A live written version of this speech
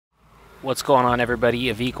What's going on,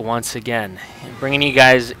 everybody? Avik once again, bringing you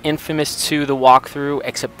guys inFamous 2 the walkthrough,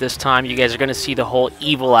 except this time you guys are going to see the whole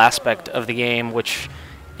evil aspect of the game, which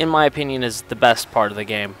in my opinion is the best part of the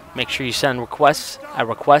game. Make sure you send requests at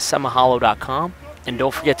mahalo.com, and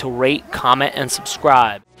don't forget to rate, comment, and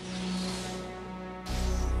subscribe.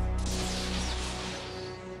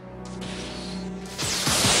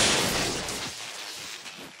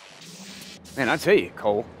 Man, I tell you,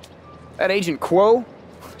 Cole, that Agent Quo,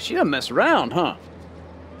 she doesn't mess around, huh?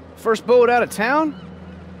 First boat out of town?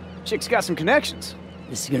 Chick's got some connections.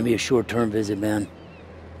 This is gonna be a short-term visit, man.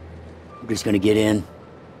 We're just gonna get in,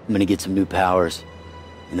 I'm gonna get some new powers,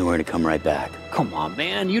 and then we're gonna come right back. Come on,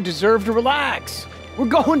 man, you deserve to relax. We're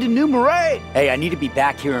going to New Marais. Hey, I need to be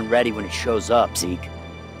back here and ready when it shows up, Zeke.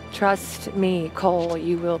 Trust me, Cole,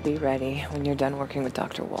 you will be ready when you're done working with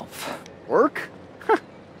Dr. Wolf. Work?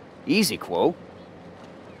 Easy, Quo.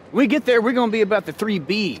 When we get there, we're gonna be about the 3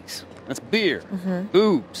 B's. That's beer,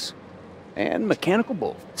 boobs, and mechanical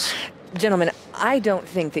bullets. Gentlemen, I don't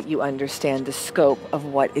think that you understand the scope of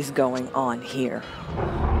what is going on here.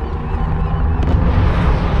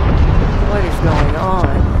 What is going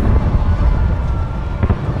on?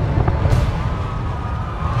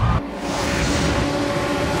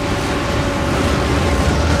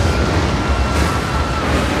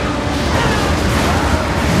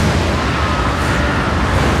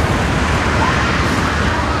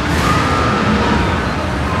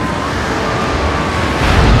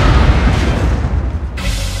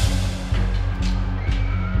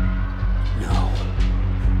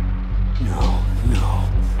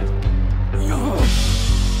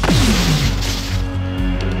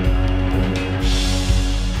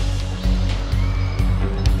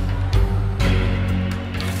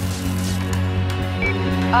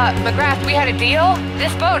 McGrath, we had a deal?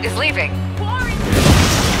 This boat is leaving.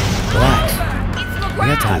 Relax. We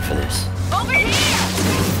got time for this. Over here!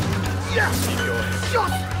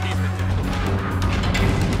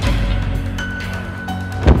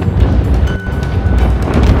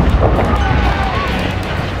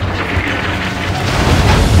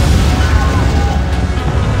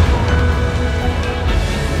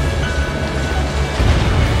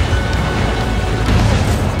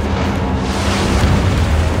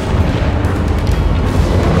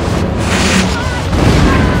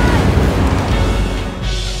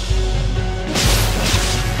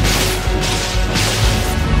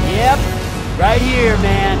 Right here,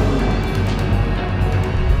 man.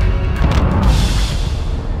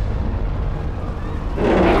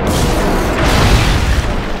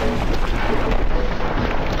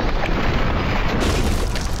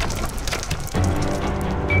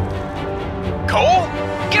 Cole,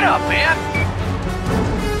 get up, man.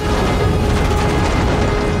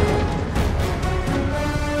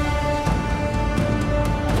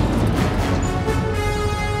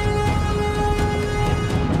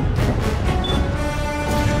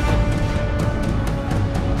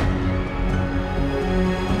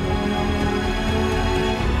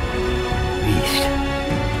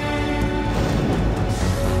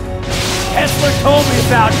 Kessler told me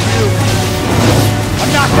about you.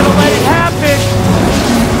 I'm not gonna let it happen.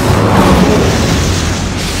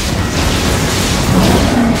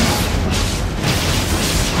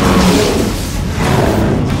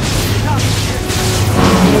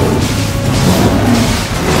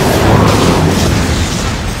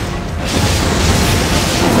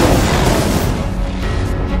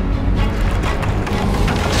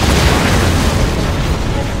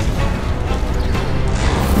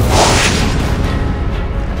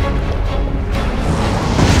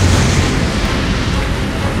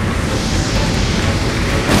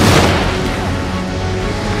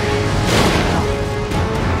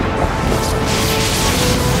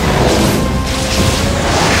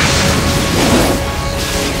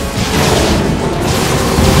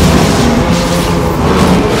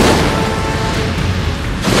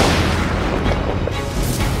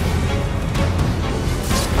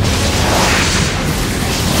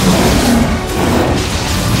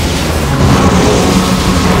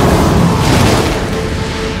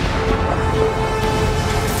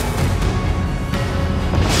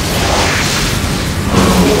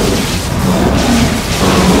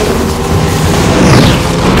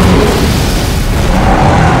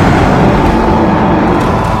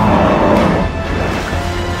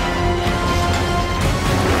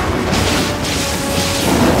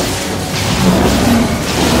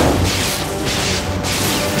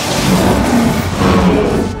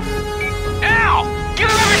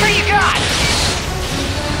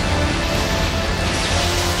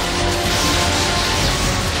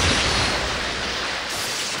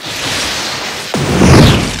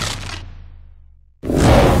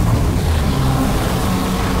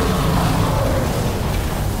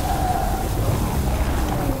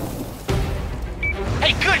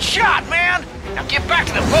 Back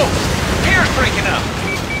to the boat! Pier's breaking up!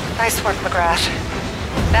 Nice work, McGrath.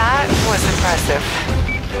 That was impressive.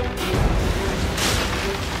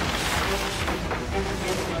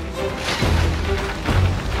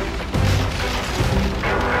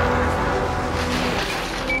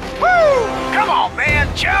 Woo! Come on,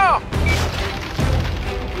 man, jump!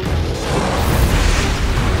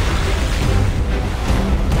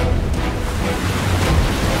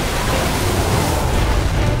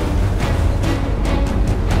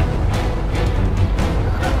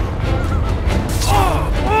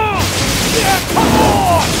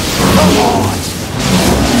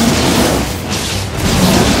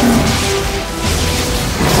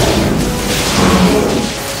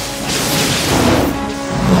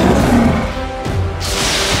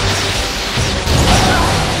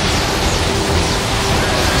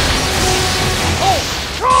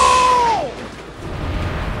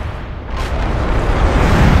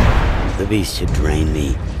 The beast had drained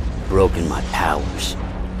me, broken my powers.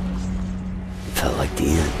 It felt like the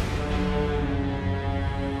end.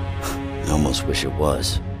 I almost wish it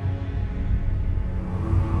was.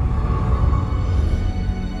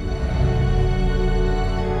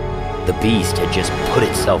 The beast had just put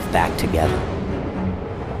itself back together.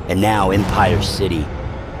 And now Empire City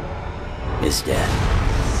is dead.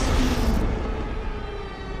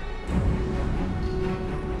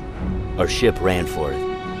 Our ship ran for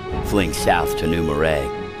it, fleeing south to New Marais.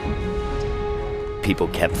 People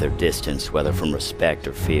kept their distance, whether from respect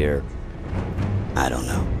or fear. I don't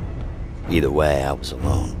know. Either way, I was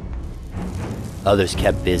alone. Others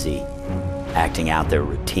kept busy, acting out their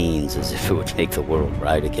routines as if it would make the world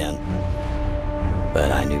right again.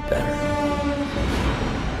 But I knew better.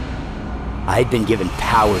 I had been given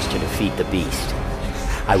powers to defeat the beast.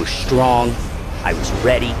 I was strong, I was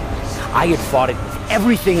ready, I had fought it with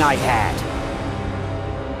everything I had.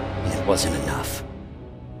 And it wasn't enough.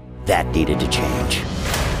 That needed to change.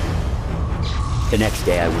 The next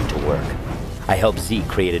day I went to work. I helped Z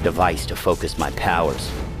create a device to focus my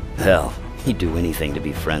powers. Hell, he'd do anything to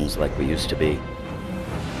be friends like we used to be.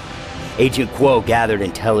 Agent Quo gathered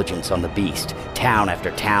intelligence on the beast. Town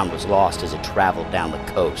after town was lost as it traveled down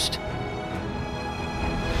the coast.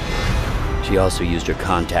 She also used her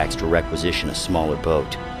contacts to requisition a smaller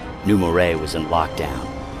boat. New Marais was in lockdown.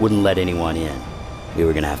 Wouldn't let anyone in. We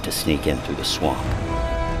were gonna have to sneak in through the swamp.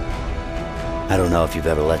 I don't know if you've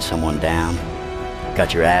ever let someone down,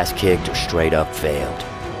 got your ass kicked, or straight up failed.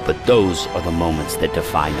 But those are the moments that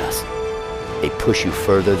define us. They push you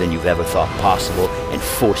further than you've ever thought possible and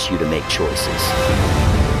force you to make choices.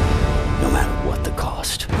 No matter what the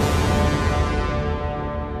cost.